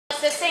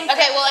the same.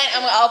 Okay, well,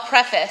 I'll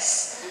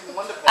preface.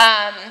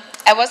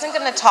 I wasn't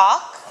going to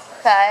talk,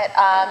 but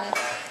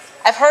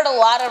I've heard a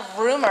lot of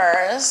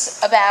rumors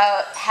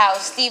about how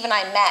Steve and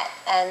I met,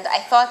 and I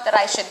thought that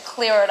I should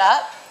clear it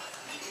up.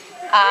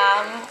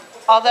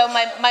 Although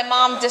my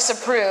mom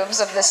disapproves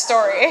of this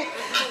story.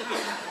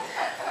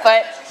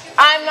 But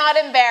I'm not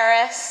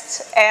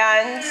embarrassed,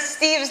 and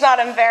Steve's not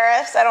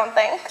embarrassed, I don't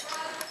think.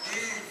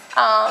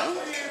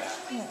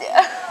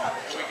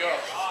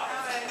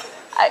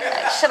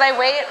 Should I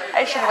wait?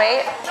 I should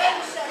wait.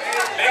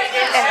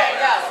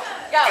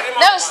 Go.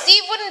 No,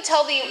 Steve wouldn't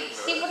tell the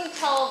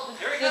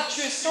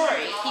true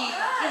story. He,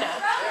 you know.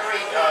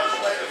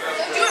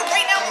 Do it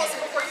right now, Melissa,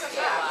 before you come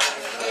back.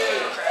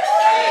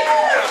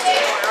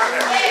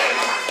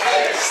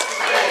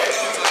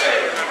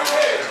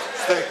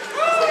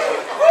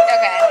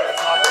 Okay.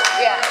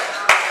 Yeah.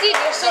 Steve,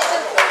 you're supposed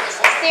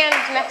to stand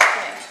next to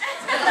me.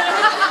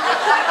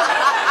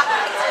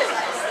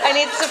 I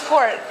need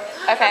support.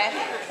 Okay.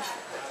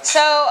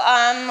 So,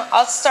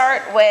 I'll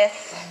start with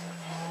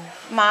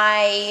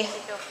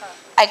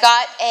I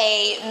got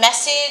a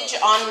message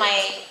on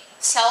my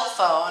cell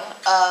phone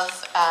of,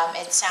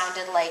 it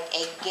sounded like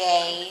a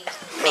gay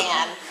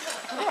man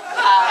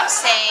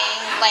saying,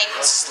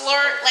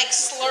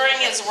 slurring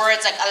his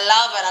words, like, I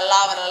love it, I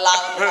love it, I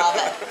love it, I love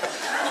it.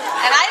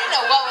 And I didn't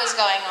know what was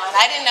going on.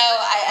 I didn't know,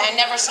 I'd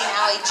never seen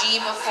Ali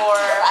G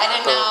before. I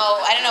didn't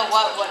know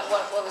what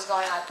was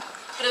going on.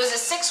 But it was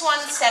a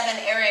 617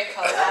 area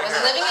code. I was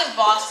living in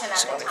Boston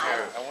at the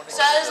time.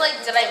 So I was like,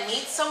 did I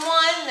meet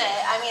someone that,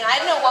 I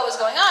didn't know what was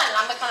going on. And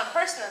I'm the kind of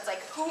person that's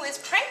like, who is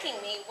pranking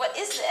me? What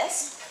is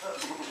this?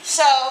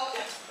 So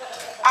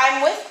I'm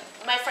with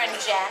my friend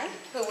Jen,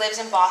 who lives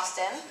in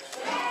Boston.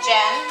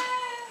 I'm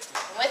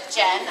with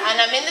Jen,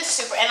 and I'm in the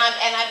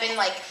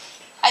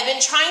I've been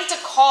trying to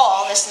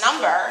call this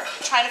number,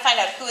 trying to find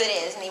out who it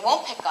is, and he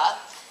won't pick up.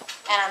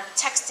 And I'm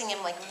texting him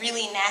like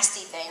really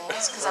nasty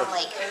things because I'm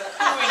like, who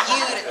are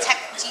you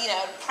to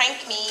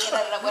prank me,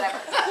 whatever.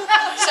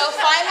 So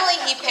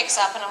finally he picks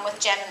up, and I'm with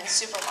Jen in the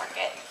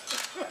supermarket,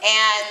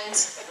 and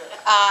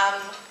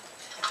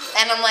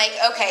I'm like,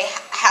 okay,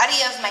 how do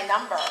you have my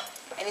number?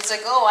 And he's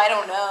like, oh, I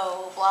don't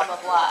know, blah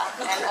blah blah.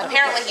 And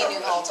apparently he knew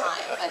the whole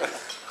time, but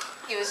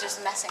he was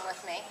just messing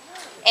with me.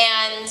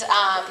 And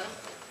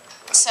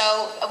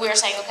so we were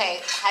saying,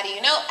 okay, how do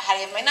you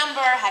have my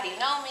number? How do you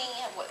know me?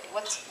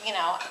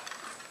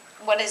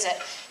 What is it?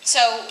 So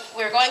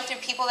we were going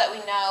through people that we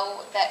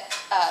know,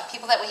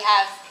 people that we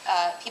have,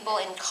 people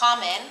in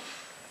common,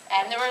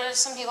 and there were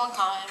some people in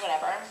common,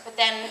 whatever. But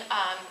then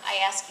I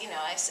ask, he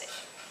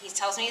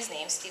tells me his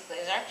name, Steve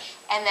Glazer,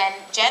 and then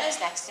Jen is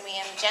next to me,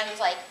 and Jen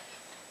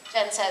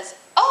says,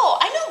 oh,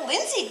 I know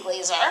Lindsay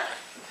Glazer.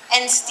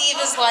 And Steve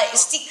is like,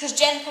 because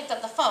Jen picked up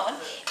the phone,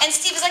 and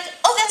Steve is like,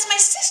 oh, that's my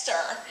sister.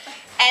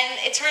 And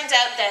it turns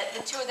out that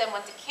the two of them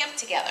went to camp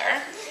together.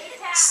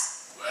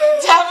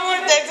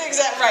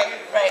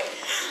 Right.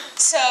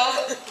 So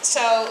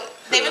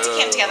they went to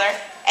camp together,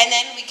 and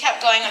then we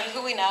kept going on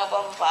who we know,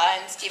 blah, blah, blah.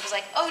 And Steve was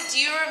like, oh, do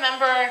you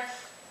remember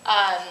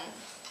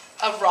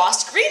a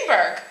Ross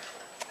Greenberg?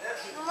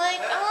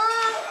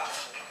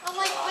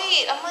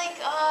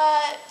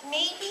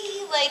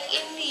 Maybe,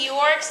 in New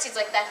York. Steve's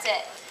like, that's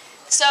it.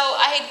 So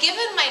I had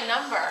given my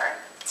number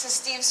to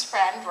Steve's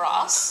friend,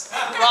 Ross.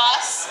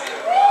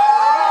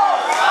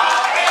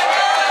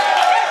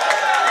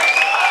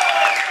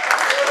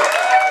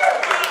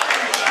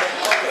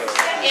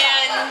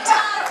 And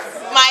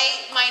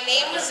my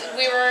name was,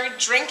 we were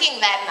drinking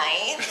that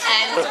night,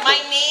 and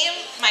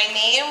my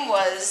name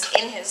was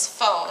in his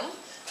phone.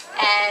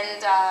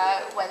 And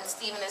when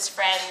Steve and his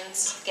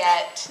friends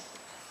get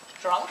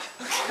drunk,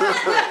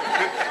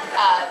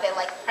 they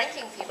like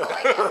pranking people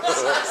like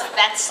that.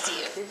 That's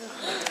Steve.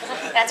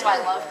 That's why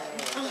I love him.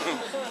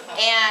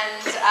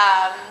 And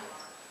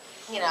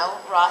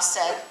Ross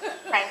said,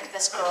 prank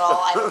this girl,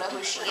 I don't know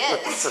who she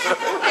is.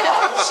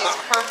 She's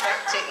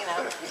perfect,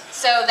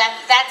 So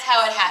that's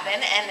how it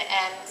happened,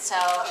 and so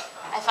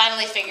I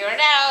finally figured it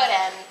out,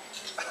 and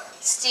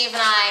Steve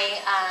and I,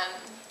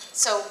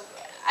 so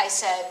I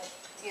said,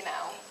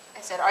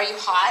 are you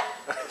hot?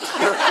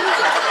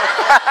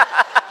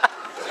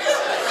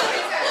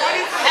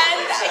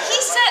 And he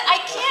said,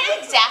 I can't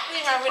exactly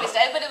remember what he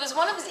said, but it was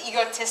one of his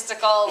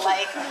egotistical,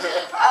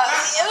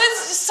 it was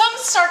some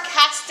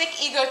sarcastic,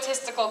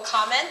 egotistical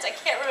comment. I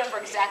can't remember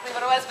exactly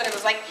what it was, but it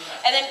was like,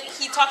 and then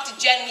he talked to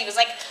Jen, and he was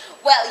like,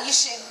 well, you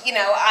should,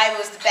 I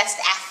was the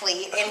best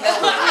athlete in the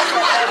league.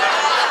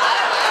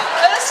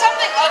 It was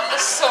something of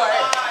the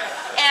sort.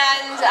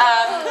 And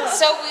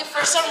so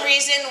for some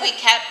reason, we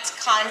kept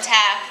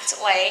contact,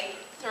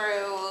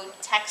 through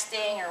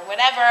texting or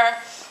whatever.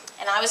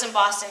 And I was in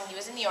Boston, he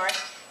was in New York.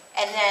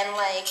 And then,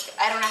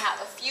 I don't know how,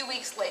 a few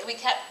weeks later, we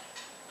kept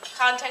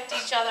contacting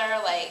each other,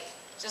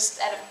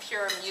 just out of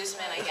pure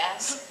amusement, I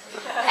guess.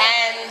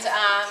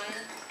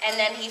 And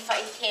then he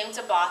came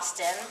to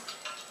Boston,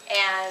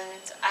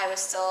 and I was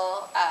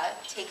still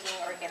taking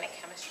organic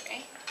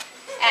chemistry.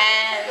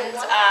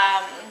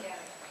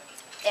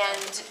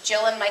 And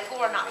Jill and Michael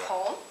were not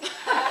home.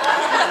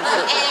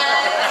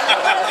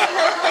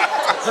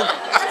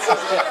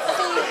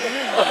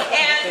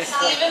 And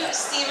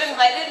Steve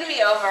invited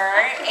me over,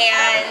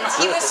 and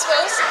he was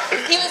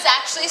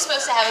actually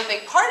supposed to have a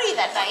big party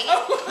that night,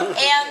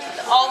 and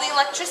all the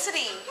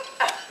electricity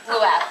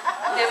blew out.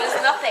 There was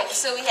nothing.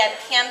 So we had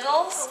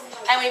candles,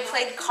 and we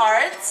played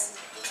cards,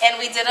 and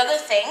we did other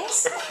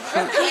things,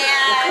 and we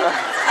had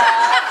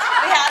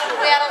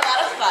a lot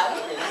of fun.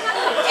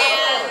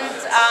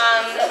 And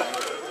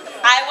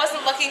I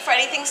wasn't looking for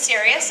anything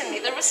serious, and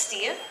neither was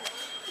Steve.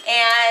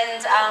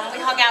 And we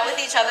hung out with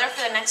each other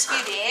for the next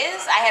few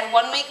days. I had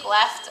 1 week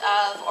left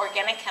of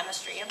organic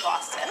chemistry in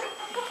Boston.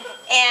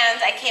 And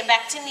I came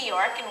back to New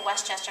York in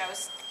Westchester. I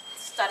was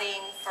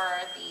studying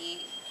for the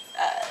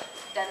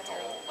dental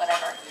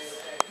whatever.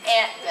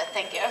 And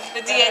thank you,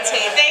 the DAT.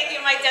 Thank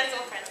you, my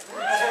dental friends.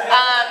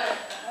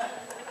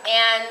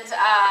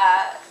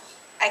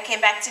 I came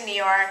back to New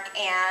York,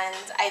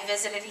 and I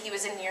visited. He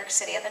was in New York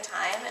City at the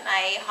time, and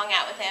I hung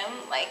out with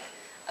him like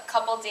a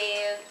couple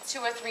days, 2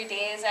 or 3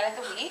 days out of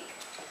the week.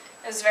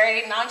 It was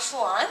very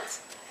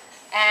nonchalant,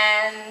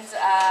 and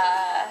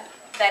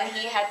then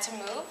he had to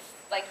move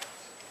like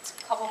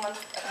a couple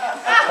months. He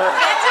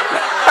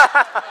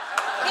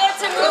had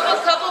to move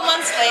a couple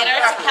months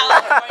later to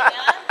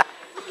California,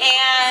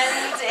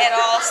 and it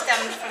all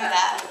stemmed from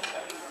that.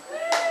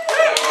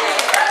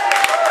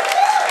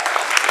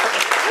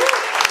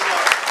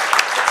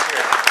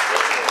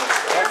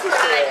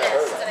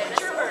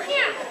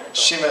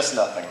 She missed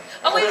nothing.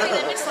 Oh wait, I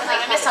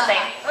missed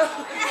something.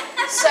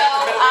 So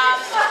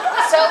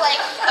like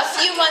a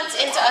few months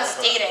into us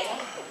dating,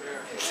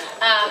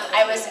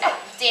 I was at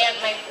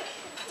Danny,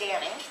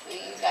 who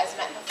you guys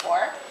met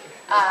before.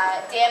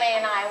 Danny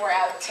and I were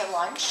out to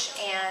lunch,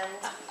 and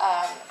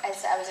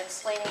as I was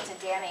explaining to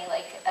Danny,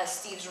 like as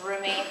Steve's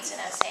roommate,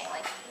 and I was saying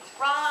like,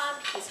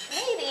 Rob, he's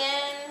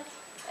Canadian,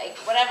 like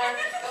whatever,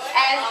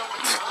 and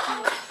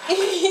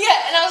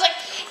yeah, and I was like,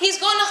 he's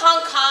going to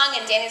Hong Kong,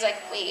 and Danny's like,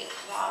 wait,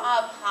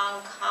 Rob,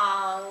 Hong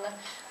Kong,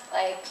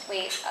 like,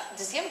 wait,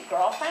 does he have a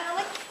girlfriend? I'm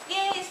like,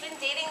 yeah, he's been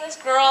dating this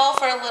girl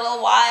for a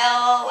little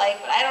while,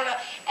 like, but I don't know.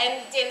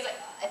 And Danny's like,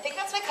 I think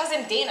that's my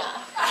cousin Dana.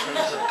 And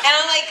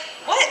I'm like,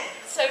 what?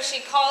 So she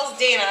calls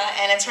Dana,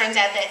 and it turns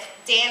out that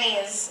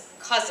Danny's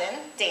cousin,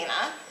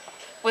 Dana,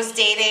 was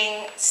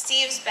dating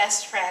Steve's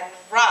best friend,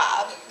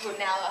 Rob, who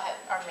now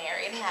are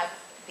married and have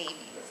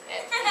babies.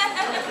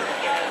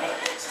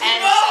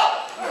 And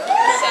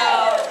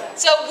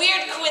so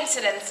weird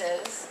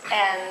coincidences,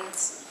 and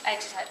I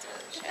just had to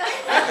share.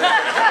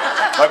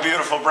 My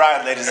beautiful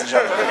bride, ladies and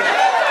gentlemen.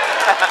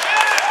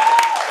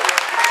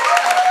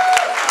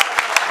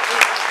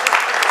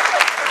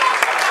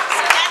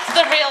 So that's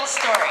the real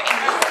story.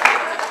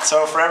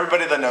 So for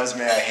everybody that knows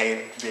me, I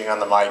hate being on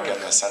the mic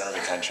and the center of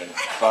attention.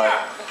 But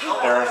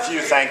there are a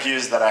few thank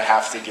yous that I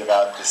have to give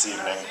out this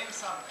evening.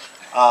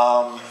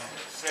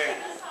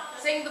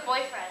 Sing the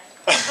boyfriend.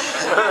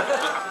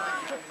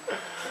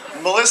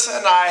 Melissa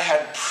and I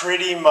had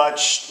pretty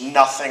much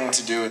nothing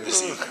to do with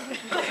this evening.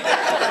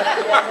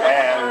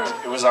 And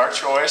it was our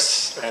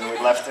choice, and we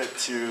left it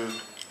to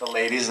the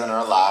ladies in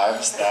our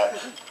lives that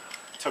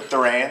took the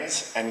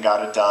reins and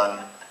got it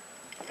done.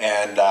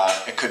 And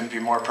it couldn't be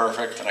more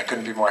perfect, and I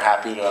couldn't be more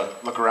happy to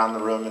look around the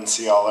room and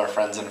see all our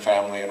friends and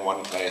family in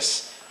one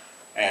place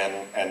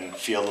and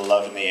feel the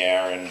love in the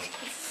air. And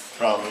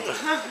from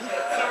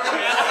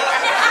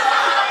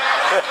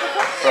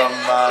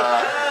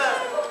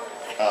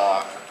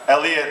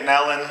Elliot and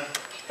Ellen,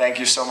 thank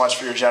you so much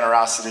for your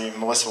generosity.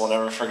 Melissa will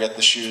never forget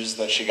the shoes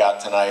that she got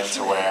tonight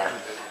to wear.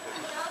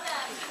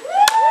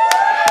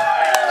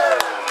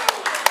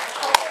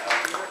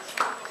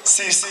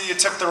 Cece, you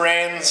took the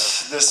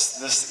reins.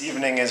 This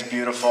evening is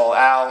beautiful.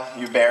 Al,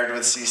 you bared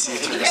with Cece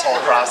through this whole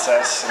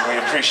process, and we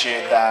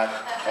appreciate that.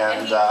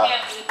 And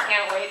he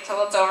can't wait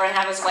till it's over and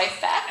have his wife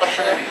back.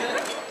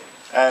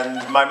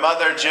 And my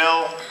mother,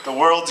 Jill, the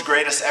world's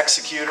greatest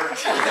executor.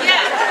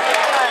 Yeah.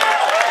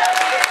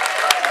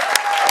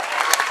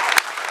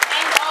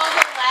 And all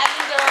the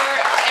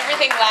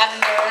everything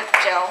lavender,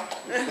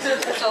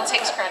 Jill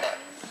takes credit.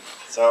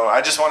 So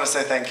I just want to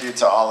say thank you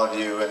to all of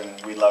you,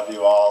 and we love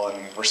you all, and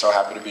we're so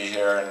happy to be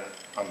here, and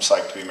I'm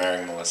psyched to be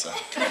marrying Melissa.